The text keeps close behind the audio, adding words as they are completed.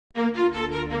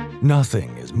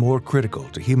Nothing is more critical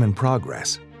to human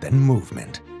progress than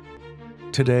movement.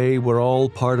 Today, we're all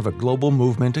part of a global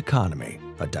movement economy,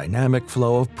 a dynamic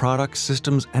flow of products,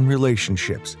 systems, and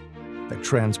relationships that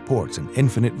transports an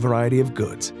infinite variety of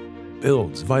goods,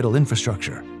 builds vital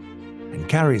infrastructure, and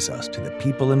carries us to the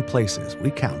people and places we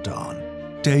count on.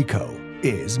 Dayco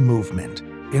is movement,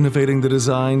 innovating the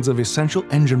designs of essential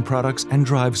engine products and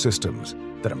drive systems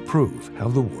that improve how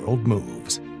the world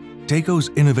moves. Dayco's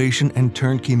innovation and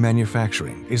turnkey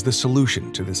manufacturing is the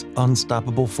solution to this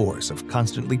unstoppable force of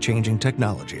constantly changing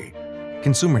technology,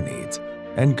 consumer needs,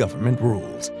 and government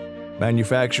rules.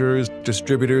 Manufacturers,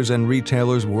 distributors, and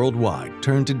retailers worldwide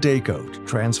turn to Dayco to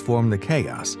transform the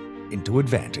chaos into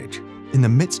advantage. In the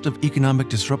midst of economic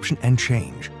disruption and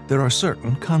change, there are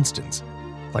certain constants,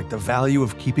 like the value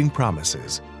of keeping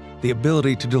promises, the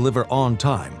ability to deliver on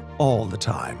time, all the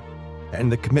time, and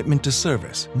the commitment to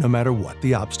service no matter what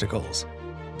the obstacles.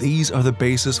 These are the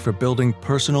basis for building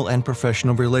personal and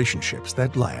professional relationships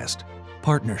that last,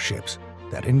 partnerships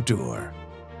that endure.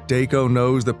 Dayco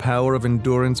knows the power of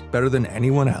endurance better than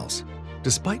anyone else.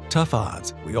 Despite tough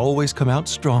odds, we always come out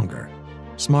stronger,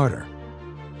 smarter,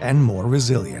 and more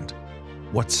resilient.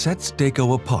 What sets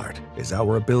Dayco apart is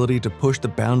our ability to push the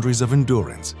boundaries of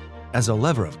endurance as a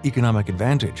lever of economic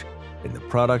advantage in the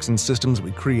products and systems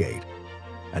we create,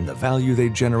 and the value they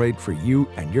generate for you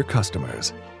and your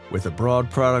customers. With a broad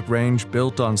product range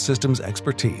built on systems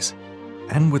expertise,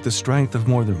 and with the strength of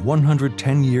more than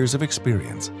 110 years of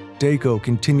experience, Dayco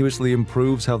continuously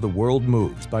improves how the world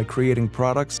moves by creating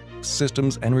products,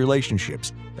 systems, and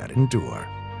relationships that endure.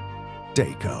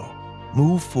 Dayco.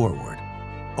 Move forward,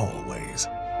 always.